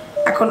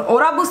 এখন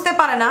ওরা বুঝতে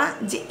পারে না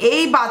যে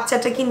এই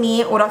বাচ্চাটাকে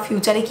নিয়ে ওরা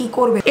ফিউচারে কি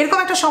করবে। এরকম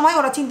একটা সময়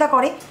ওরা চিন্তা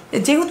করে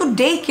যেহেতু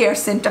ডে কেয়ার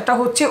সেন্টারটা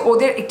হচ্ছে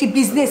ওদের একটি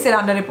বিজনেসের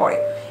আন্ডারে পড়ে,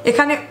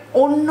 এখানে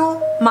অন্য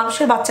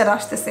মানুষের বাচ্চারা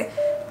আসতেছে,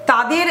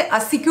 তাদের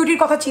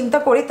সিকিউরিটির কথা চিন্তা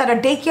করে তারা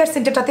ডে কেয়ার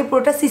সেন্টারটাতে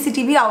পুরোটা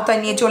সিসিটিভির আওতায়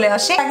নিয়ে চলে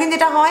আসে। একদিন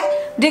যেটা হয়,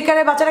 ডে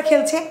কেয়ারের বাচ্চারা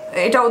খেলছে,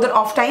 এটা ওদের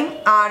অফ টাইম,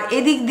 আর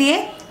এদিক দিয়ে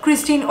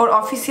ক্রিস্টিন ওর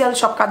অফিসিয়াল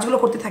সব কাজগুলো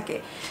করতে থাকে।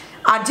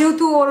 আর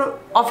যেহেতু ওর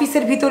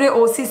অফিসের ভিতরে ও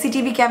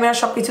সিসিটিভি ক্যামেরা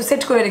সব কিছু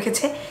সেট করে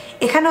রেখেছে,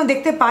 এখানেও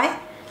দেখতে পায়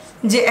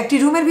যে একটি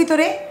রুমের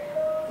ভিতরে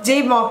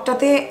যেই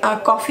মগটাতে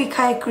কফি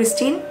খায়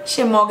ক্রিস্টিন,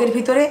 সে মগের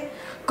ভিতরে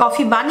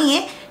কফি বানিয়ে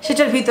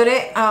সেটার ভিতরে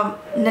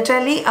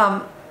ন্যাচারালি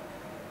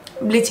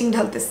ব্লিচিং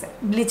ঢালতেছে,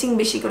 ব্লিচিং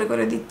বেশি করে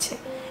করে দিচ্ছে।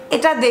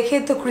 এটা দেখে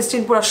তো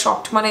ক্রিস্টিন পুরো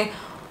শকড, মানে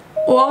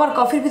ও আমার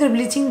কফির ভিতরে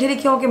ব্লিচিং ঢেলে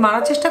কি আমাকে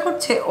মারার চেষ্টা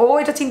করছে? ও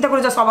এটা চিন্তা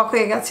করে যা অবাক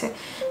হয়ে গেছে।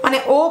 মানে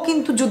ও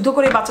কিন্তু যুদ্ধ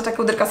করে বাচ্চাটাকে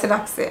ওদের কাছে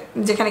রাখছে,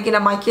 যেখানে কিনা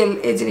মাইকেল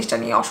এই জিনিসটা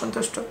নিয়ে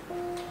অসন্তুষ্ট।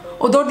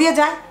 ও দৌড় দিয়ে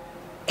যায়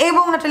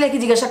এবং নাটালিয়াকে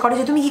জিজ্ঞাসা করে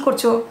যে তুমি কি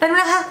করছো?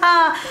 হ্যাঁ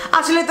হ্যাঁ,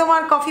 আসলে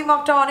তোমার কফি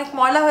মগটা অনেক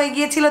ময়লা হয়ে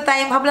গিয়েছিল, তাই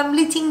আমি ভাবলাম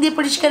ব্লিচিং দিয়ে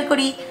পরিষ্কার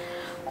করি।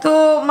 তো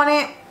মানে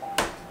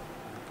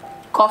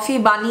কফি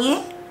বানিয়ে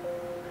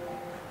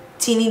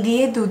চিনি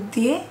দিয়ে, দুধ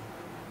দিয়ে,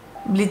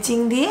 ব্লিচিং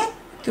দিয়ে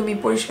তুমি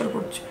পরিষ্কার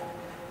করছো,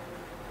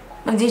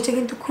 মানে জিনিসটা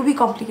কিন্তু খুবই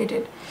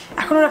কমপ্লিকেটেড।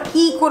 এখন ওরা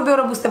কী করবে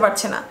ওরা বুঝতে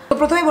পারছে না। তো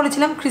প্রথমেই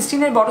বলেছিলাম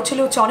ক্রিস্টিনের বড়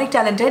ছেলে হচ্ছে অনেক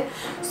ট্যালেন্টেড।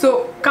 সো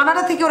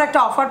কানাডা থেকে ওরা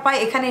একটা অফার পায়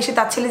এখানে এসে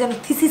তার ছেলে যেন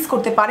থিসিস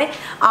করতে পারে।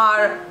 আর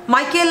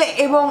মাইকেল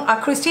এবং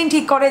ক্রিস্টিন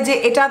ঠিক করে যে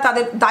এটা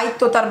তাদের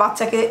দায়িত্ব তার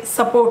বাচ্চাকে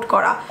সাপোর্ট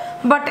করা।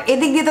 বাট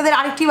এদিক দিয়ে তাদের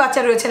আরেকটি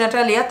বাচ্চা রয়েছে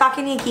নাটালিয়া, তাকে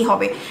নিয়ে কি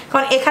হবে?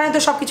 কারণ এখানে তো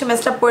সব কিছু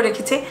মেসড আপ করে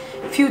রেখেছে,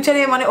 ফিউচারে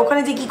মানে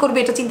ওখানে যে কী করবে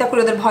এটা চিন্তা করে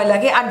ওদের ভয়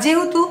লাগে। আর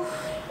যেহেতু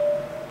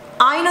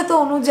আইনত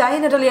অনুযায়ী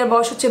নাটালিয়ার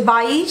বয়স হচ্ছে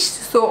 22,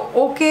 সো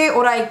ওকে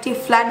ওরা একটি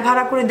ফ্ল্যাট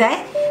ভাড়া করে দেয়,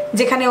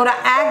 যেখানে ওরা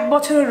 1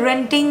 বছরের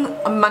রেন্টিং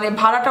মানে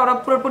ভাড়াটা ওরা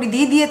পুরোপুরি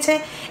দিয়ে দিয়েছে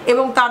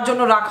এবং তার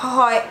জন্য রাখা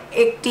হয়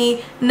একটি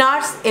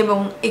নার্স এবং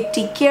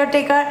একটি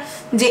কেয়ারটেকার,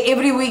 যে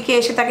এভরি উইকে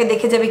এসে তাকে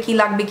দেখে যাবে কি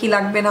লাগবে কি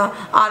লাগবে না,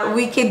 আর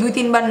উইকে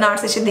 2-3 বার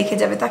নার্স এসে দেখে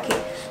যাবে তাকে।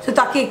 তো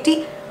তাকে একটি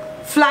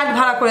ফ্ল্যাট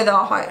ভাড়া করে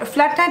দেওয়া হয়,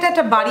 ফ্ল্যাটটা এটা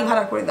একটা বাড়ি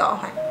ভাড়া করে দেওয়া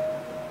হয়।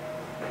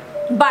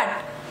 বাট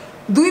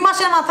 2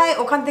 মাসের মাথায়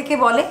ওখান থেকে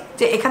বলে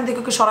যে এখান থেকে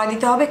ওকে সরাই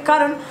দিতে হবে,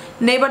 কারণ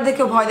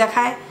নেইবারদেরকেও ভয়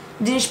দেখায়,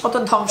 জিনিসপত্র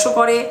ধ্বংস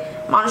করে,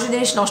 মানুষের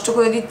জিনিস নষ্ট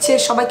করে দিচ্ছে,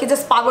 সবাইকে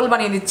জাস্ট পাগল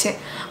বানিয়ে দিচ্ছে।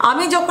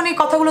 আমি যখন এই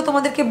কথাগুলো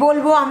তোমাদেরকে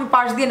বলবো, আমি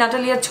পাশ দিয়ে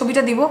নাটালিয়ার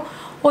ছবিটা দিব,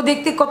 ও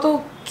দেখতে কত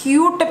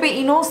কিউট টাইপের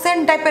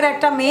ইনোসেন্ট টাইপের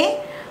একটা মেয়ে,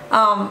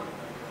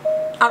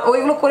 আর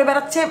ওইগুলো করে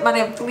বেড়াচ্ছে, মানে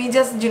তুমি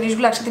জাস্ট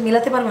জিনিসগুলো একসাথে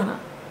মিলাতে পারবে না,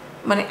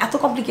 মানে এত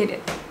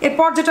কমপ্লিকেটেড।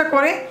 এরপর যেটা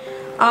করে,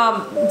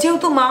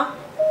 যেহেতু মা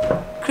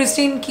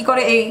ক্রিস্টিন কি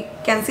করে এই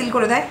ক্যান্সেল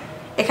করে দেয়,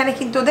 এখানে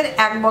কিন্তু ওদের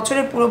 1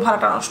 বছরের পুরো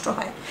ভাড়াটা নষ্ট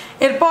হয়।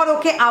 এরপর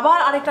ওকে আবার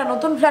আরেকটা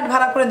নতুন ফ্ল্যাট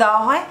ভাড়া করে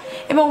দেওয়া হয়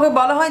এবং ওকে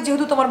বলা হয়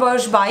যেহেতু তোমার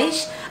বয়স 22,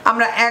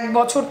 আমরা 1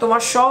 বছর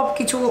তোমার সব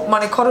কিছু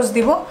মানে খরচ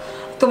দিব,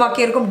 তোমাকে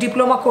এরকম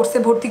ডিপ্লোমা কোর্সে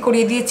ভর্তি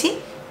করিয়ে দিয়েছি,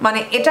 মানে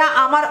এটা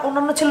আমার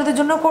অন্যান্য ছেলেদের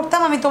জন্য করতাম,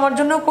 আমি তোমার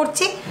জন্য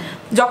করছি।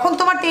 যখন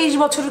তোমার 23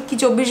 বছর কি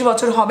 24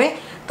 বছর হবে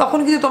তখন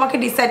কিন্তু তোমাকে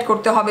ডিসাইড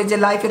করতে হবে যে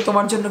লাইফে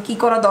তোমার জন্য কি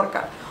করা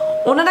দরকার।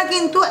 ওনারা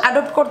কিন্তু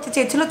অ্যাডপ্ট করতে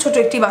চেয়েছিল ছোট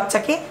একটি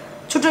বাচ্চাকে,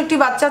 ছোট একটি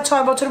বাচ্চা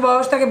 6 বছর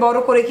বয়স তাকে বড়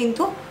করে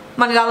কিন্তু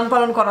মানে লালন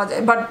পালন করা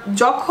যায়। বাট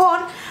যখন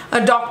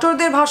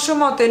ডক্টরদের ভাষ্য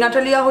মতে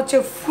নাটালিয়া হচ্ছে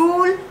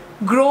ফুল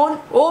গ্রোন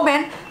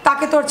ওম্যান,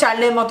 তাকে তোর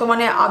চাইল্ডের মতো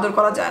মানে আদর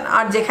করা যায় না।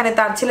 আর যেখানে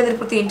তার ছেলেদের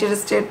প্রতি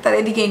ইন্টারেস্টেড, তার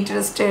এদিকে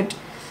ইন্টারেস্টেড,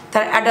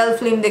 তার অ্যাডাল্ট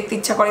ফিল্ম দেখতে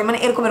ইচ্ছা করে, মানে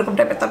এরকম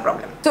টাইপের তার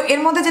প্রবলেম। তো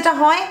এর মধ্যে যেটা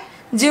হয়,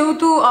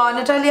 যেহেতু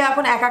নাটালিয়া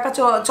এখন একা একা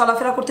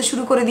চলাফেরা করতে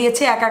শুরু করে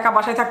দিয়েছে, একা একা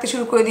বাসায় থাকতে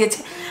শুরু করে দিয়েছে,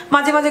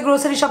 মাঝে মাঝে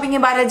গ্রোসারি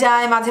শপিংয়ে বাইরে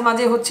যায়, মাঝে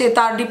মাঝে হচ্ছে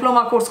তার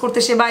ডিপ্লোমা কোর্স করতে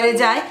সে বাইরে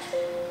যায়।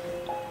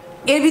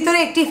 এর ভিতরে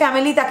একটি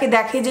ফ্যামিলি তাকে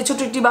দেখে যে ছোট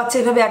একটি বাচ্চা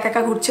এভাবে একা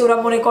একা ঘুরছে। ওরা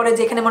মনে করে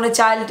যে এখানে মনে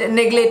চাইল্ড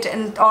নেগলেক্ট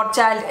অর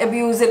চাইল্ড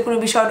অ্যাবিউজের কোনো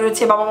বিষয়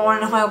রয়েছে, বাবা মা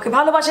মনে হয় ওকে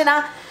ভালোবাসে না।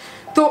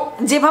 তো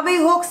যেভাবেই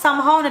হোক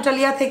সামহাও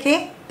নাটালিয়া থেকে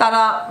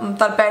তারা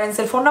তার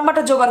প্যারেন্টসের ফোন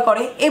নাম্বারটা জোগাড়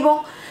করে এবং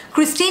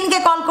ক্রিস্টিনকে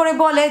কল করে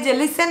বলে যে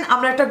লিসেন,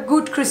 আমরা একটা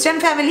গুড ক্রিশ্চিয়ান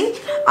ফ্যামিলি,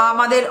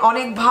 আমাদের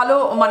অনেক ভালো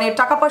মানে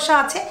টাকা পয়সা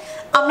আছে,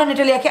 আমরা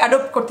নাটালিয়াকে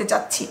অ্যাডপ্ট করতে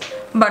চাচ্ছি।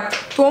 বাট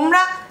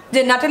তোমরা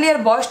যে নাটালিয়ার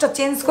বয়সটা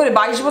চেঞ্জ করে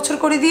 22 বছর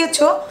করে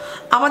দিয়েছো,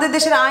 আমাদের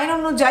দেশের আইন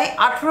অনুযায়ী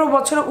 18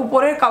 বছরের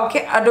উপরের কাউকে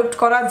অ্যাডপ্ট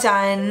করা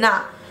যায় না।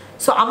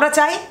 সো আমরা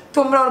চাই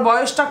তোমরা ওর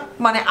বয়সটা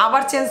মানে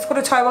আবার চেঞ্জ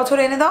করে 6 বছর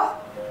এনে দাও,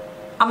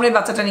 আমরা এই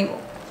বাচ্চাটা নিব।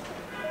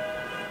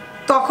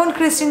 তখন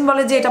ক্রিস্টিন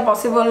বলে যে এটা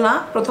পসিবল না,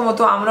 প্রথমত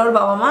আমরা ওর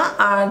বাবা মা,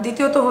 আর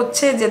দ্বিতীয়ত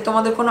হচ্ছে যে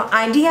তোমাদের কোনো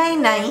আইডিয়াই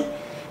নাই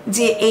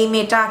যে এই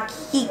মেয়েটা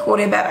কী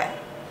করে বেড়ায়।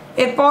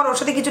 এরপর ওর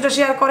সাথে কিছুটা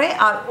শেয়ার করে,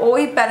 আর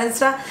ওই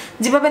প্যারেন্টসরা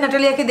যেভাবে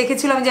নাটালিয়াকে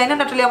দেখেছিল আমি জানি না,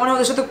 নাটালিয়া মনে হয়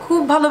ওদের সাথে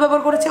খুব ভালো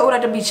ব্যবহার করেছে, ওরা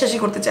এটা বিশ্বাসই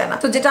করতে চায় না।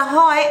 তো যেটা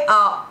হয়,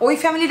 ওই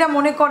ফ্যামিলিটা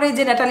মনে করে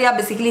যে নাটালিয়া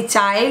বেসিক্যালি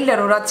চাইল্ড, আর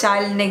ওরা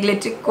চাইল্ড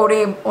নেগলেক্ট করে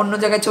অন্য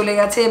জায়গায় চলে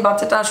গেছে,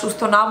 বাচ্চাটা সুস্থ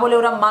না বলে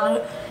ওরা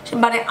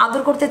মানে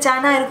আদর করতে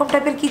চায় না, এরকম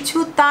টাইপের কিছু।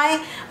 তাই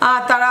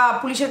তারা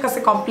পুলিশের কাছে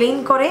কমপ্লেইন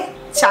করে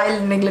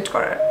চাইল্ড নেগলেক্ট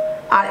করার।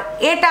 আর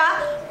এটা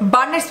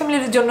বার্নেটস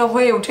ফ্যামিলির জন্য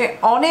হয়ে ওঠে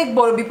অনেক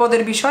বড়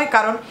বিপদের বিষয়,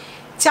 কারণ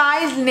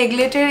চাইল্ড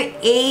নেগলেক্টের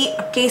এই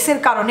কেসের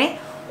কারণে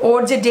ওর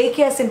যে ডে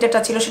কেয়ার সেন্টারটা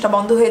ছিল সেটা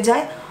বন্ধ হয়ে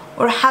যায়,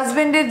 ওর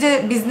হাজব্যান্ডের যে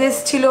বিজনেস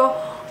ছিল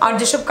আর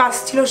যেসব কাজ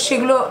ছিল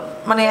সেগুলো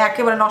মানে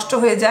একেবারে নষ্ট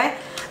হয়ে যায়।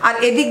 আর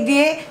এদিক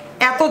দিয়ে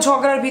এত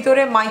ঝগড়ার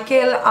ভিতরে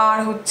মাইকেল আর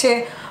হচ্ছে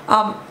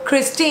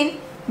ক্রিস্টিন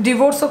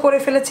ডিভোর্সও করে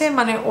ফেলেছে,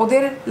 মানে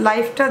ওদের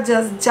লাইফটা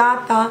জাস্ট যা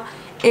তা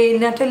এই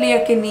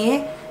নাটালিয়াকে নিয়ে,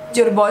 যে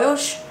ওর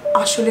বয়স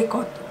আসলে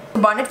কত।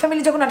 বার্নেট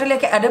ফ্যামিলি যখন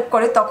নাটালিয়াকে অ্যাডপ্ট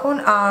করে তখন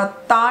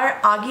তার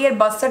আগের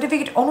বার্থ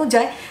সার্টিফিকেট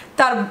অনুযায়ী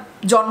তার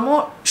জন্ম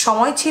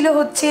সময় ছিল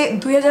হচ্ছে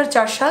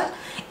 2004 সাল,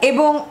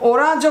 এবং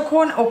ওরা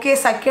যখন ওকে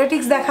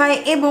সাইকিয়াট্রিক্স দেখায়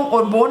এবং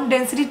ওর বোন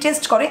ডেন্সিটি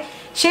টেস্ট করে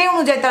সেই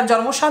অনুযায়ী তার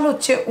জন্মসাল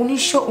হচ্ছে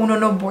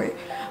 1989,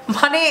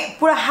 মানে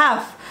পুরো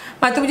হাফ।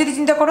 মানে তুমি যদি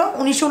চিন্তা করো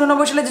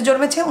 1989 সালে যে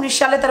জন্মেছে, 19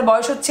 সালে তার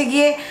বয়স হচ্ছে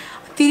গিয়ে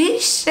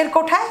 30-এর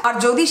কোঠায়, আর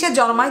যদি সে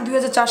জন্মায়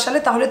 2004 সালে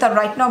তাহলে তার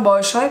রাইট নাও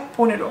বয়স হয়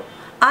 15।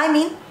 আই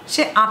মিন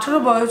সে 18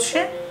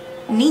 বয়সের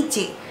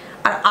নিচে।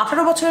 আর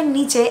 18 বছরের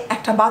নিচে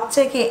একটা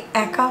বাচ্চাকে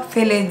একা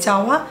ফেলে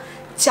যাওয়া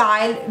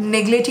চাইল্ড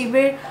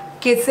নেগলেক্টিভের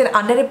কেসের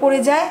আন্ডারে পড়ে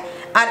যায়।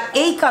 আর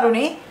এই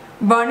কারণে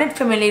বার্নেট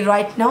ফ্যামিলি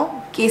রাইট নাও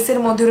কেসের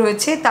মধ্যে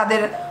রয়েছে,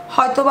 তাদের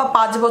হয়তো বা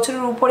 5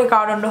 বছরের উপরে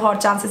কারাদণ্ড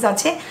হওয়ার চান্সেস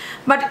আছে।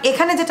 বাট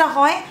এখানে যেটা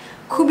হয়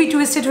খুবই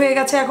টুইস্টেড হয়ে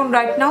গেছে এখন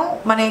রাইট নাও,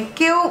 মানে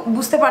কেউ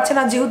বুঝতে পারছে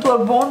না, যেহেতু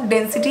ওর বোন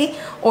ডেন্সিটি,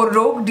 ওর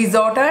রোগ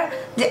ডিসঅর্ডার,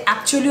 যে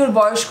অ্যাকচুয়ালি ওর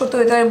বয়স কত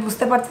এটা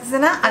বুঝতে পারতেছে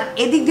না। আর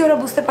এদিক দিয়ে ওরা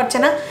বুঝতে পারছে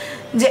না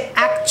যে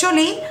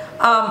অ্যাকচুয়ালি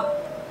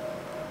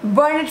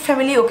বার্নেট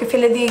ফ্যামিলি ওকে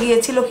ফেলে দিয়ে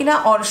গিয়েছিল কিনা,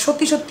 ওর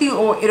সত্যি সত্যি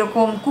ও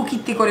এরকম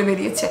কুকীর্তি করে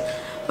বেরিয়েছে।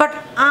 বাট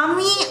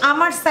আমি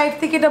আমার সাইড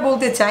থেকে এটা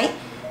বলতে চাই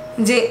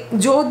যে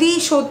যদি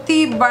সত্যি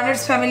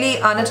বার্নেটস ফ্যামিলি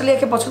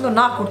নাটালিয়াকে পছন্দ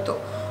না করতো,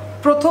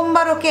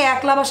 প্রথমবার ওকে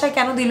একলা বাসায়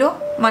কেন দিল,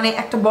 মানে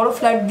একটা বড়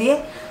ফ্ল্যাট দিয়ে।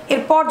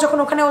 এরপর যখন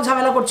ওখানে ও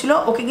ঝামেলা করছিল,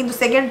 ওকে কিন্তু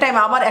সেকেন্ড টাইম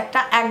আবার একটা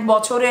 1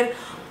 বছরের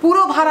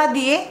পুরো ভাড়া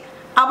দিয়ে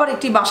আবার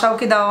একটি বাসা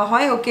ওকে দেওয়া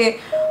হয়, ওকে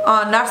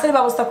নার্সের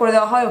ব্যবস্থা করে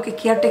দেওয়া হয়, ওকে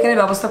কেয়ারটেকারের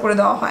ব্যবস্থা করে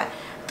দেওয়া হয়।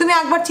 তুমি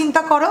একবার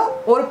চিন্তা করো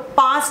ওর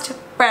পাস্ট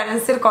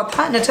প্যারেন্টসের কথা,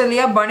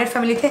 নাটালিয়া বার্নেট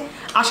ফ্যামিলিতে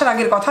আসার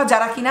আগের কথা,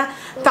 যারা কিনা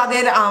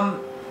তাদের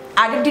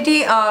আইডেন্টিটি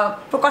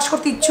প্রকাশ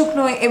করতে ইচ্ছুক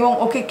নয় এবং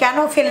ওকে কেন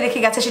ফেলে রেখে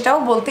গেছে সেটাও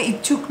বলতে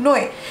ইচ্ছুক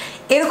নয়।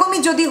 এরকমই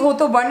যদি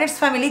হতো বার্নেটস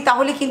ফ্যামিলি,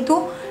 তাহলে কিন্তু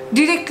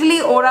ডিরেক্টলি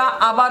ওরা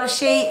আবার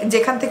সেই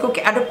যেখান থেকে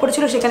ওকে অ্যাডপ্ট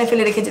করেছিল সেখানে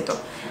ফেলে রেখে যেত।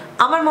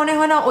 আমার মনে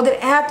হয় না ওদের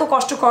এত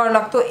কষ্ট করা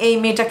লাগতো এই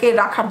মেয়েটাকে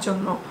রাখার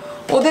জন্য।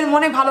 ওদের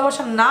মনে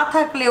ভালোবাসা না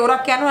থাকলে ওরা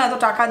কেন এত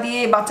টাকা দিয়ে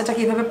বাচ্চাটাকে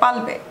এইভাবে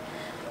পালবে?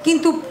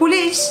 কিন্তু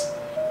পুলিশ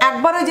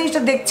একবার ওই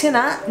জিনিসটা দেখছে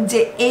না যে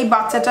এই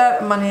বাচ্চাটার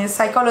মানে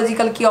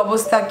সাইকোলজিক্যাল কি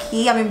অবস্থা কি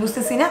আমি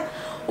বুঝতেছি না।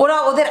 ওরা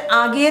ওদের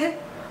আগের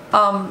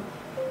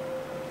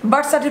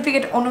বার্থ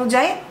সার্টিফিকেট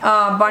অনুযায়ী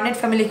বার্নেট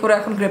ফ্যামিলিকে ওরা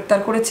এখন গ্রেপ্তার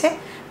করেছে।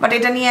 বাট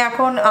এটা নিয়ে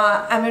এখন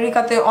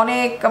আমেরিকাতে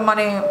অনেক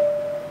মানে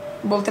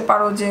বলতে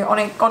পারো যে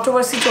অনেক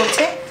কন্ট্রোভার্সি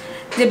চলছে,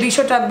 যে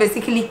বিষয়টা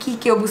বেসিক্যালি কি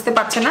কেউ বুঝতে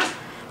পারছে না।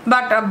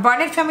 বাট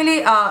বার্নেট ফ্যামিলি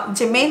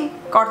যে মেন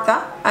কর্তা,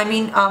 আই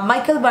মিন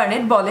মাইকেল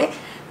বার্নেট বলে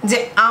যে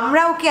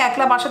আমরা ওকে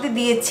একলা বাসাতে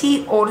দিয়েছি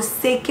ওর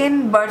সেকেন্ড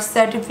বার্থ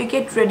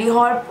সার্টিফিকেট রেডি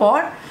হওয়ার পর,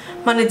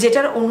 মানে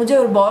যেটার অনুযায়ী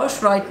ওর বয়স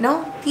রাইট নাও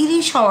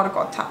 30 হওয়ার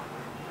কথা।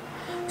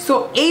 সো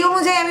এই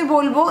অনুযায়ী আমি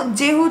বলবো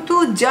যেহেতু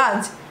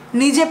জাজ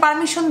নিজে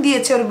পারমিশন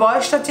দিয়েছে ওর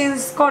বয়সটা চেঞ্জ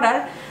করার,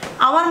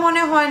 আমার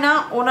মনে হয় না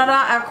ওনারা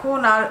এখন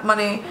আর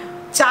মানে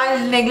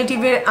চাইল্ড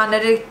নেগলেটিভের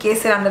আন্ডারে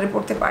কেসের আন্ডারে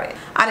পড়তে পারে।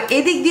 আর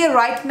এদিক দিয়ে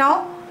রাইট নাও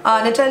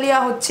নেটালিয়া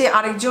হচ্ছে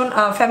আরেকজন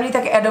ফ্যামিলি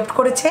তাকে অ্যাডপ্ট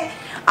করেছে,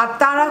 আর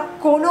তারা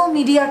কোনো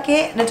মিডিয়াকে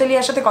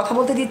নেটালিয়ার সাথে কথা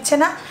বলতে দিচ্ছে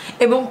না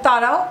এবং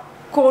তারাও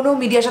কোনো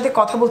মিডিয়ার সাথে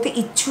কথা বলতে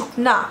ইচ্ছুক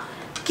না।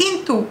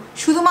 কিন্তু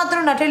শুধুমাত্র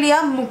নেটালিয়া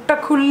মুখটা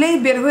খুললেই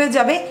বের হয়ে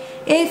যাবে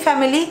এই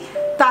ফ্যামিলি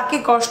তাকে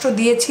কষ্ট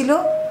দিয়েছিল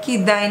কি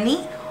দেয়নি,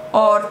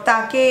 আর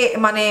তাকে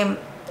মানে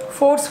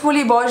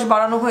ফোর্সফুলি বয়স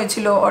বাড়ানো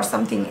হয়েছিল অর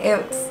সামথিং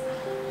এলস।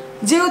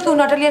 যেহেতু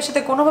নেটালিয়ার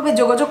সাথে কোনোভাবে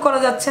যোগাযোগ করা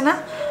যাচ্ছে না,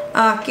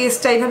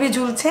 কেসটা এইভাবে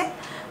ঝুলছে।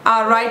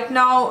 আর রাইট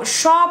নাও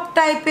সব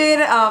টাইপের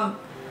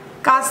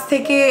কাজ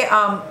থেকে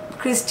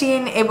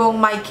ক্রিস্টিন এবং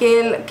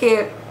মাইকেলকে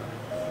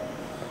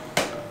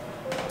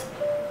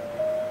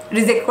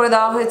রিজেক্ট করে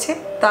দেওয়া হয়েছে।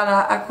 তারা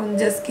এখন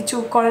জাস্ট কিছু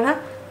করে না,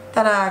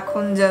 তারা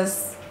এখন জাস্ট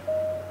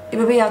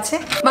এভাবেই আছে।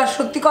 বা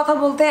সত্যি কথা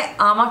বলতে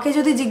আমাকে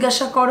যদি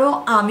জিজ্ঞাসা করো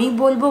আমি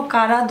বলবো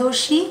কারা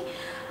দোষী,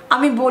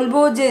 আমি বলবো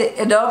যে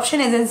অ্যাডপশন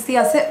এজেন্সি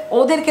আছে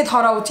ওদেরকে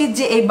ধরা উচিত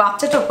যে এই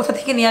বাচ্চাটা কোথা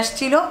থেকে নিয়ে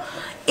আসছিল,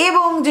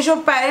 এবং যেসব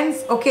প্যারেন্টস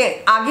ওকে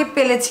আগে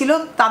পেলেছিল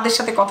তাদের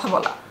সাথে কথা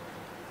বলা।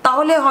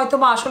 তাহলে হয়তো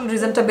বা আসল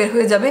রিজনটা বের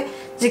হয়ে যাবে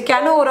যে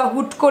কেন ওরা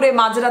হুট করে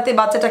মাঝরাতে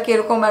বাচ্চাটাকে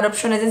এরকম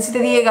অ্যাডপশন এজেন্সিতে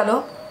দিয়ে গেল,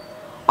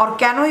 আর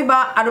কেনই বা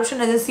অ্যাডপশন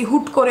এজেন্সি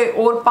হুট করে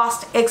ওর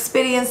পাস্ট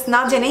এক্সপিরিয়েন্স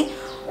না জেনেই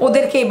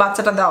ওদেরকে এই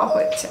বাচ্চাটা দেওয়া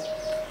হয়েছে।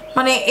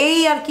 মানে এই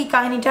আর কি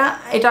কাহিনীটা,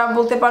 এটা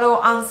বলতে পারো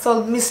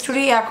আনসলভ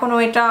মিস্ট্রি। এখনও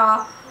এটা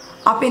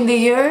আপ ইন দ্য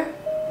ইয়ার,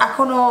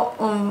 এখনও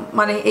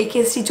মানে এই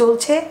কেসটি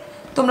চলছে।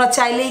 তোমরা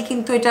চাইলেই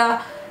কিন্তু এটা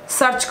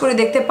সার্চ করে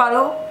দেখতে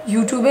পারো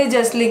ইউটিউবে,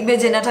 জাস্ট লিখবে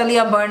যে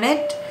নাটালিয়া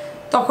বার্নেট,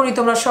 তখনই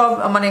তোমরা সব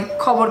মানে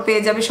খবর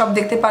পেয়ে যাবে, সব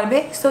দেখতে পারবে।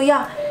 সো ইয়া,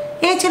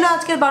 এই ছিল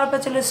আজকের 12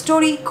 প্যাচেলের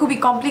স্টোরি। খুবই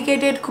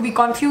কমপ্লিকেটেড, খুবই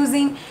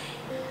কনফিউজিং।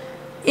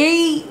 এই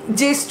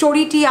যে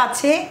স্টোরিটি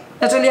আছে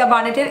নাটালিয়া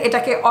বার্নেটের,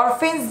 এটাকে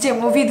অরফেন্স যে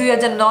মুভি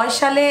 2009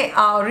 সালে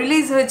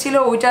রিলিজ হয়েছিল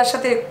ওইটার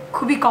সাথে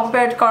খুবই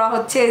কম্পেয়ার করা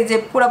হচ্ছে, যে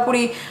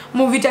পুরোপুরি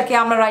মুভিটাকে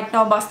আমরা রাইট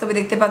নাও বাস্তবে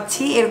দেখতে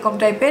পাচ্ছি এরকম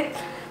টাইপের।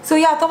 সো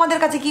ইয়া, তোমাদের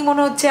কাছে কি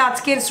মনে হচ্ছে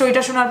আজকের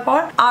স্টোরিটা শোনার পর?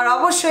 আর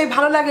অবশ্যই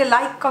ভালো লাগলে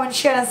like, comment,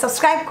 share and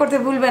subscribe করতে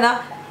ভুলবে না,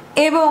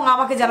 এবং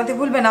আমাকে জানাতে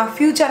ভুলবে না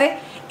ফিউচারে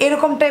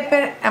এরকম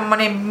টাইপের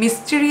মানে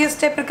মিস্টিরিয়াস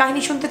টাইপের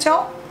কাহিনী শুনতে চাও,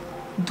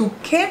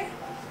 দুঃখের,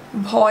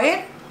 ভয়ের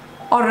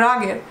আর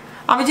রাগের।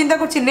 আমি চিন্তা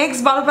করছি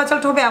নেক্সট 12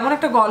 প্যাচেলটা হবে এমন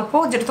একটা গল্প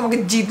যেটা তোমাকে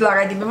জিদ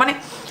লাগাই দিবে, মানে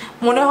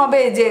মনে হবে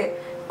যে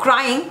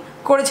ক্রাইম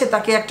করেছে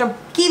তাকে একটা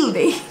কিল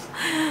দেই।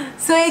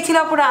 সো এই ছিল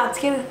পুরো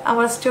আজকের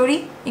আমার স্টোরি।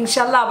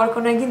 ইনশাল্লাহ আবার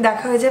কোনো একদিন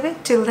দেখা হয়ে যাবে।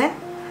 টিল দেন,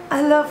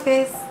 আল্লাহ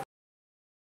হাফেজ।